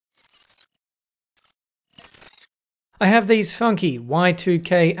I have these funky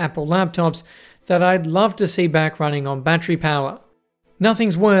Y2K Apple laptops that I'd love to see back running on battery power.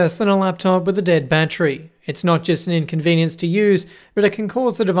 Nothing's worse than a laptop with a dead battery. It's not just an inconvenience to use, but it can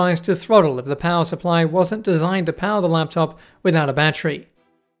cause the device to throttle if the power supply wasn't designed to power the laptop without a battery.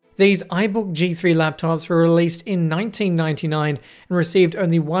 These iBook G3 laptops were released in 1999 and received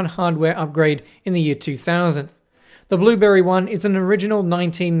only one hardware upgrade in the year 2000. The Blueberry one is an original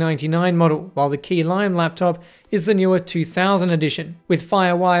 1999 model, while the Key Lime laptop is the newer 2000 edition, with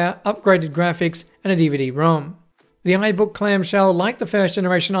FireWire, upgraded graphics, and a DVD-ROM. The iBook clamshell, like the first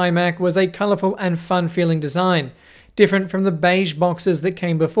generation iMac, was a colourful and fun-feeling design, different from the beige boxes that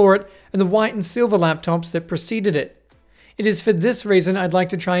came before it and the white and silver laptops that preceded it. It is for this reason I'd like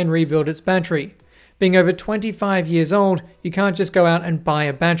to try and rebuild its battery. Being over 25 years old, you can't just go out and buy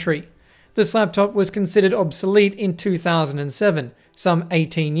a battery. This laptop was considered obsolete in 2007, some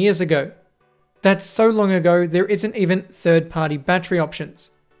 18 years ago. That's so long ago there isn't even third-party battery options.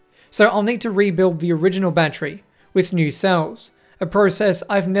 So I'll need to rebuild the original battery with new cells, a process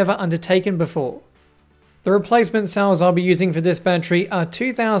I've never undertaken before. The replacement cells I'll be using for this battery are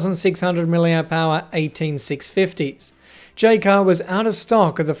 2600 mAh 18650s. Jaycar was out of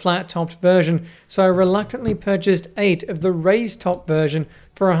stock of the flat-topped version, so I reluctantly purchased 8 of the raised-top version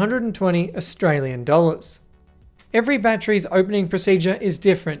for 120 Australian dollars. Every battery's opening procedure is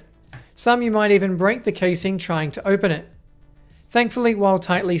different. Some you might even break the casing trying to open it. Thankfully, while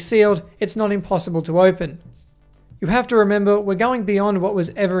tightly sealed, it's not impossible to open. You have to remember we're going beyond what was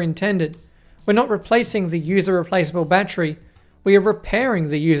ever intended. We're not replacing the user-replaceable battery, we are repairing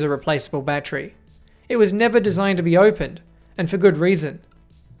the user-replaceable battery. It was never designed to be opened, and for good reason.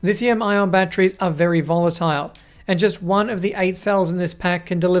 Lithium-ion batteries are very volatile, and just one of the 8 cells in this pack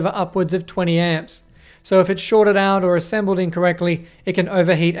can deliver upwards of 20 amps. So if it's shorted out or assembled incorrectly, it can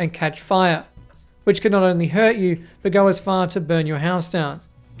overheat and catch fire, which can not only hurt you, but go as far to burn your house down.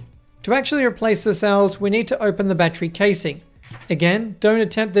 To actually replace the cells, we need to open the battery casing. Again, don't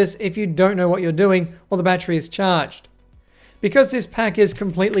attempt this if you don't know what you're doing or the battery is charged. Because this pack is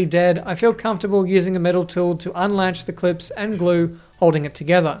completely dead, I feel comfortable using a metal tool to unlatch the clips and glue holding it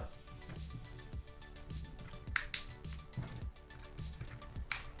together.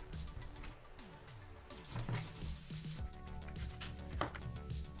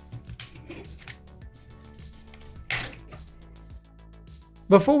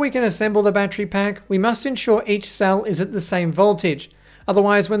 Before we can assemble the battery pack, we must ensure each cell is at the same voltage.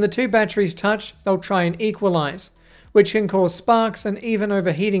 Otherwise, when the two batteries touch, they'll try and equalize, which can cause sparks and even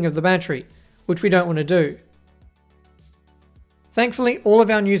overheating of the battery, which we don't want to do. Thankfully, all of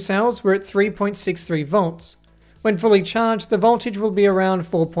our new cells were at 3.63 volts. When fully charged, the voltage will be around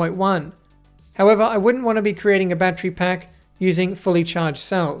 4.1. However, I wouldn't want to be creating a battery pack using fully charged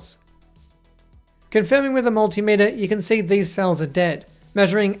cells. Confirming with a multimeter, you can see these cells are dead,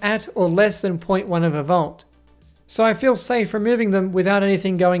 measuring at or less than 0.1 of a volt. So I feel safe removing them without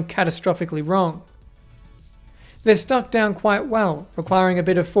anything going catastrophically wrong. They're stuck down quite well, requiring a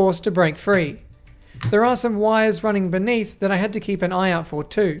bit of force to break free. There are some wires running beneath that I had to keep an eye out for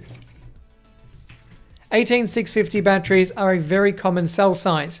too. 18650 batteries are a very common cell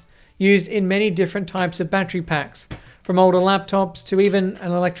size, used in many different types of battery packs, from older laptops to even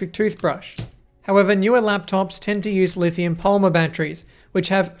an electric toothbrush. However, newer laptops tend to use lithium polymer batteries, which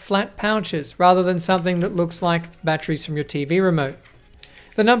have flat pouches rather than something that looks like batteries from your TV remote.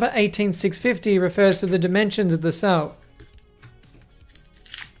 The number 18650 refers to the dimensions of the cell.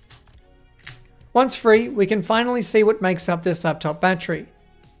 Once free, we can finally see what makes up this laptop battery.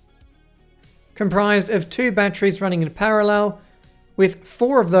 Comprised of 2 batteries running in parallel, with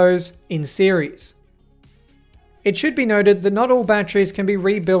 4 of those in series. It should be noted that not all batteries can be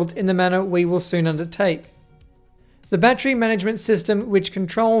rebuilt in the manner we will soon undertake. The battery management system which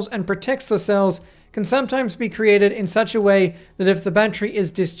controls and protects the cells can sometimes be created in such a way that if the battery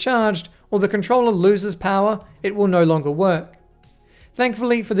is discharged or the controller loses power, it will no longer work.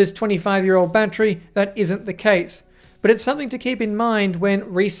 Thankfully for this 25-year-old battery, that isn't the case, but it's something to keep in mind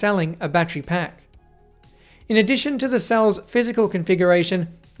when reselling a battery pack. In addition to the cell's physical configuration,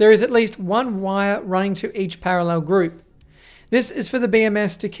 there is at least one wire running to each parallel group. This is for the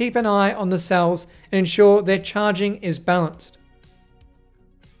BMS to keep an eye on the cells and ensure their charging is balanced.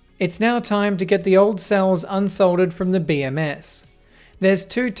 It's now time to get the old cells unsoldered from the BMS. There's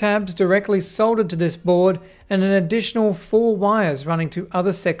 2 tabs directly soldered to this board and an additional 4 wires running to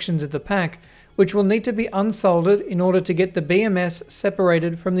other sections of the pack, which will need to be unsoldered in order to get the BMS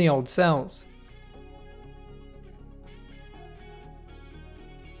separated from the old cells.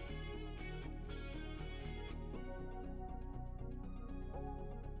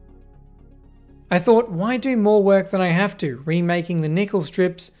 I thought, why do more work than I have to, remaking the nickel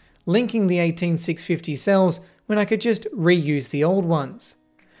strips, linking the 18650 cells, when I could just reuse the old ones?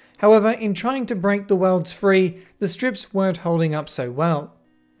 However, in trying to break the welds free, the strips weren't holding up so well.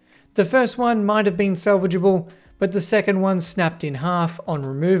 The first one might have been salvageable, but the second one snapped in half on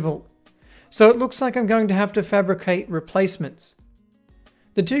removal. So it looks like I'm going to have to fabricate replacements.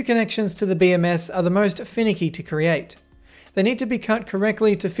 The two connections to the BMS are the most finicky to create. They need to be cut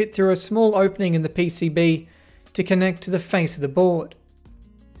correctly to fit through a small opening in the PCB to connect to the face of the board.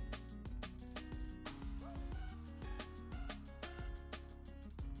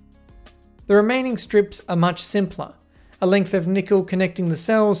 The remaining strips are much simpler, a length of nickel connecting the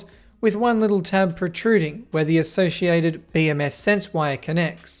cells with one little tab protruding where the associated BMS sense wire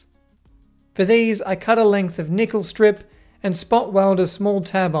connects. For these, I cut a length of nickel strip and spot weld a small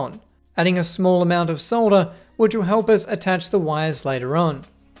tab on, adding a small amount of solder which will help us attach the wires later on.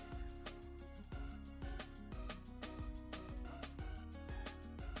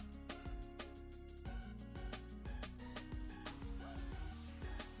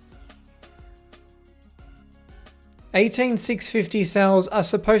 $18650 cells are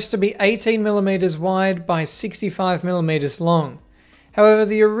supposed to be 18mm wide by 65mm long. However,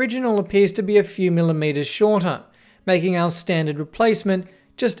 the original appears to be a few millimeters shorter, making our standard replacement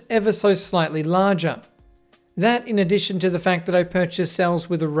just ever so slightly larger. That, in addition to the fact that I purchased cells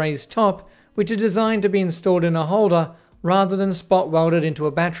with a raised top, which are designed to be installed in a holder rather than spot welded into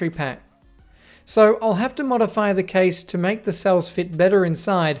a battery pack. So I'll have to modify the case to make the cells fit better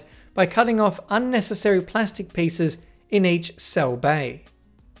inside by cutting off unnecessary plastic pieces in each cell bay.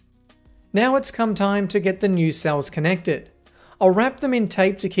 Now it's come time to get the new cells connected. I'll wrap them in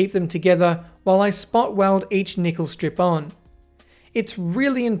tape to keep them together while I spot weld each nickel strip on. It's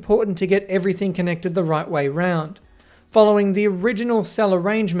really important to get everything connected the right way round, following the original cell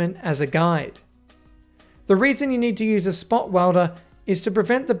arrangement as a guide. The reason you need to use a spot welder is to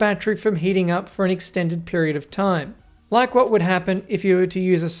prevent the battery from heating up for an extended period of time, like what would happen if you were to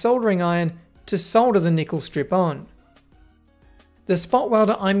use a soldering iron to solder the nickel strip on. The spot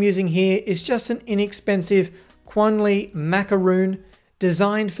welder I'm using here is just an inexpensive Quanli macaroon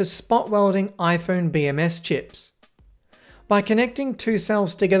designed for spot welding iPhone BMS chips. By connecting two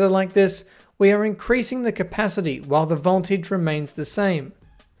cells together like this, we are increasing the capacity while the voltage remains the same.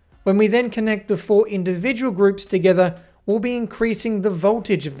 When we then connect the four individual groups together, we'll be increasing the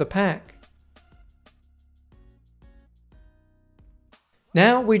voltage of the pack.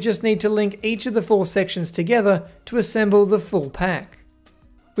 Now we just need to link each of the four sections together to assemble the full pack.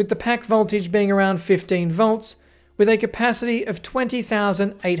 With the pack voltage being around 15 volts, with a capacity of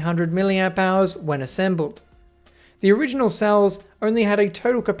 20,800 mAh when assembled. The original cells only had a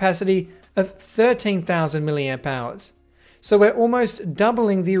total capacity of 13,000 mAh, so we're almost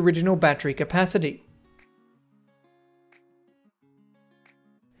doubling the original battery capacity.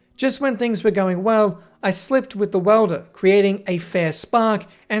 Just when things were going well, I slipped with the welder, creating a fair spark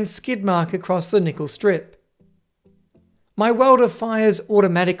and skid mark across the nickel strip. My welder fires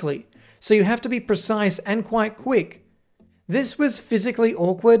automatically, so you have to be precise and quite quick. This was physically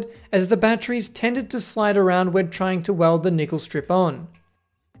awkward as the batteries tended to slide around when trying to weld the nickel strip on.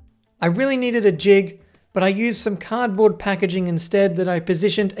 I really needed a jig, but I used some cardboard packaging instead that I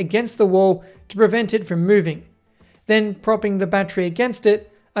positioned against the wall to prevent it from moving. Then, propping the battery against it,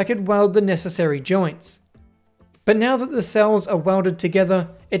 I could weld the necessary joints. But now that the cells are welded together,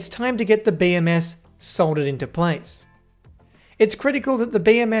 it's time to get the BMS soldered into place. It's critical that the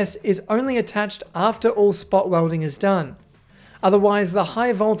BMS is only attached after all spot welding is done. Otherwise, the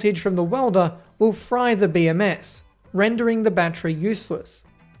high voltage from the welder will fry the BMS, rendering the battery useless.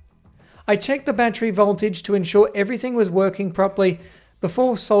 I checked the battery voltage to ensure everything was working properly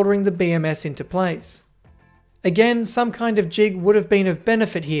before soldering the BMS into place. Again, some kind of jig would have been of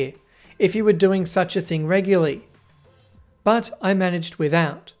benefit here if you were doing such a thing regularly, but I managed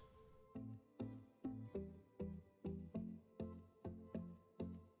without.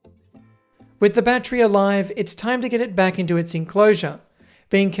 With the battery alive, it's time to get it back into its enclosure,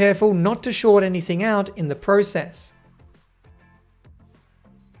 being careful not to short anything out in the process.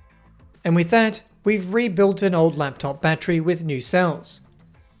 And with that, we've rebuilt an old laptop battery with new cells.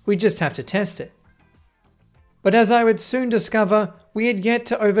 We just have to test it. But as I would soon discover, we had yet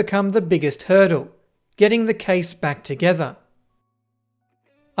to overcome the biggest hurdle, getting the case back together.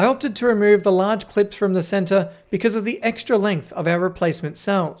 I opted to remove the large clips from the center because of the extra length of our replacement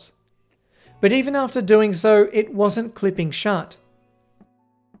cells. But even after doing so, it wasn't clipping shut.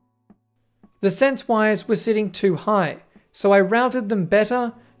 The sense wires were sitting too high, so I routed them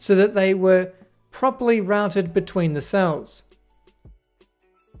better so that they were properly routed between the cells.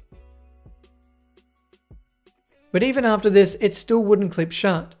 But even after this, it still wouldn't clip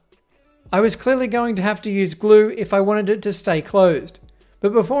shut. I was clearly going to have to use glue if I wanted it to stay closed.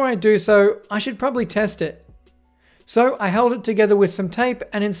 But before I do so, I should probably test it. So I held it together with some tape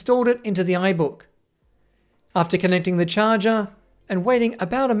and installed it into the iBook. After connecting the charger and waiting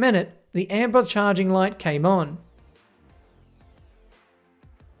about a minute, the amber charging light came on.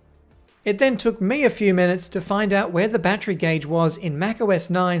 It then took me a few minutes to find out where the battery gauge was in macOS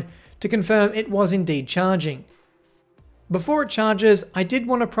 9 to confirm it was indeed charging. Before it charges, I did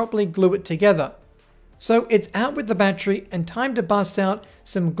want to properly glue it together. So it's out with the battery and time to bust out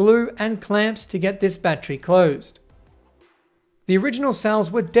some glue and clamps to get this battery closed. The original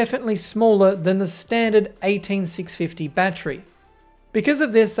cells were definitely smaller than the standard 18650 battery. Because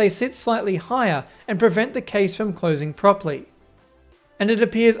of this, they sit slightly higher and prevent the case from closing properly. And it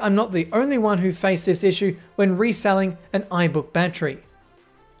appears I'm not the only one who faced this issue when reselling an iBook battery.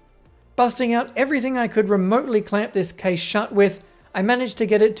 Busting out everything I could remotely clamp this case shut with, I managed to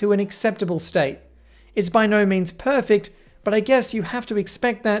get it to an acceptable state. It's by no means perfect, but I guess you have to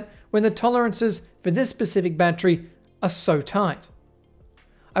expect that when the tolerances for this specific battery are so tight.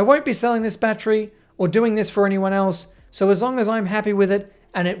 I won't be selling this battery or doing this for anyone else, so as long as I'm happy with it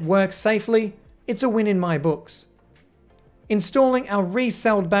and it works safely, it's a win in my books. Installing our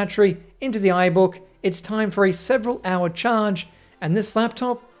reselled battery into the iBook, it's time for a several hour charge, and this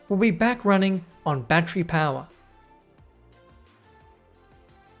laptop will be back running on battery power.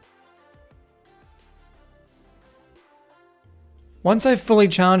 Once I've fully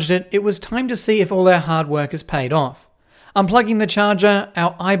charged it, it was time to see if all our hard work has paid off. Unplugging the charger,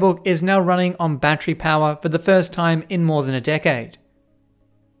 our iBook is now running on battery power for the first time in more than a decade.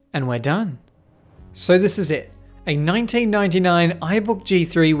 And we're done. So this is it, a 1999 iBook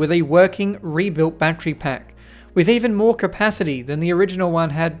G3 with a working rebuilt battery pack, with even more capacity than the original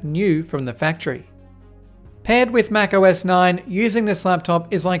one had new from the factory. Paired with macOS 9, using this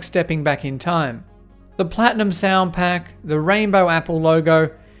laptop is like stepping back in time. The platinum sound pack, the rainbow Apple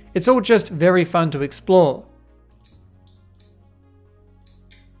logo, it's all just very fun to explore.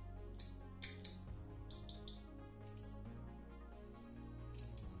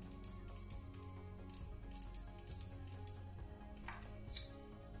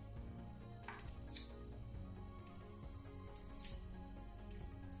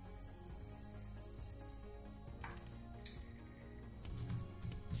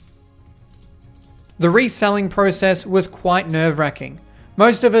 The reselling process was quite nerve-wracking.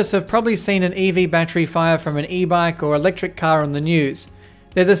 Most of us have probably seen an EV battery fire from an e-bike or electric car on the news.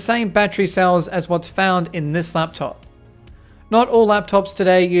 They're the same battery cells as what's found in this laptop. Not all laptops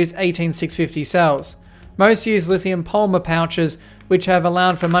today use 18650 cells. Most use lithium polymer pouches, which have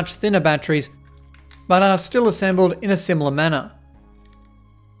allowed for much thinner batteries, but are still assembled in a similar manner.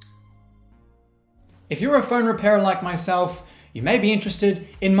 If you're a phone repairer like myself, you may be interested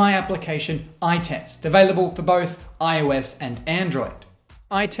in my application iTest, available for both iOS and Android.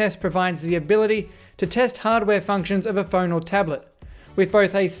 iTest provides the ability to test hardware functions of a phone or tablet, with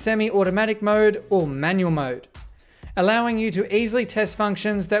both a semi-automatic mode or manual mode, allowing you to easily test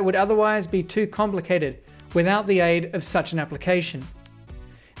functions that would otherwise be too complicated without the aid of such an application.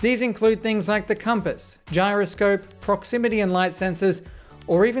 These include things like the compass, gyroscope, proximity and light sensors,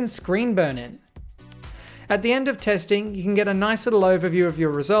 or even screen burn-in. At the end of testing, you can get a nice little overview of your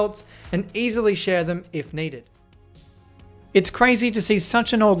results and easily share them if needed. It's crazy to see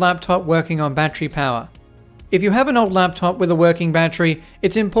such an old laptop working on battery power. If you have an old laptop with a working battery,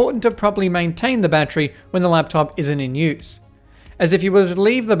 it's important to properly maintain the battery when the laptop isn't in use. As if you were to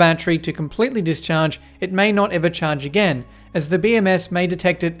leave the battery to completely discharge, it may not ever charge again, as the BMS may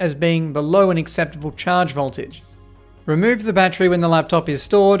detect it as being below an acceptable charge voltage. Remove the battery when the laptop is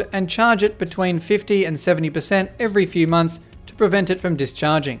stored and charge it between 50 and 70% every few months to prevent it from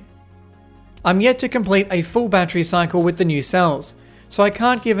discharging. I'm yet to complete a full battery cycle with the new cells, so I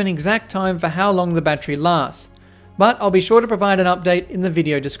can't give an exact time for how long the battery lasts, but I'll be sure to provide an update in the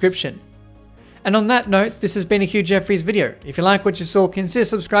video description. And on that note, this has been a Hugh Jeffries video. If you like what you saw, consider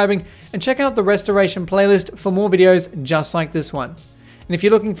subscribing and check out the restoration playlist for more videos just like this one. And if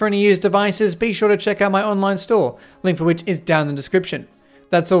you're looking for any used devices, be sure to check out my online store, link for which is down in the description.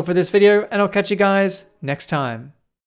 That's all for this video, and I'll catch you guys next time.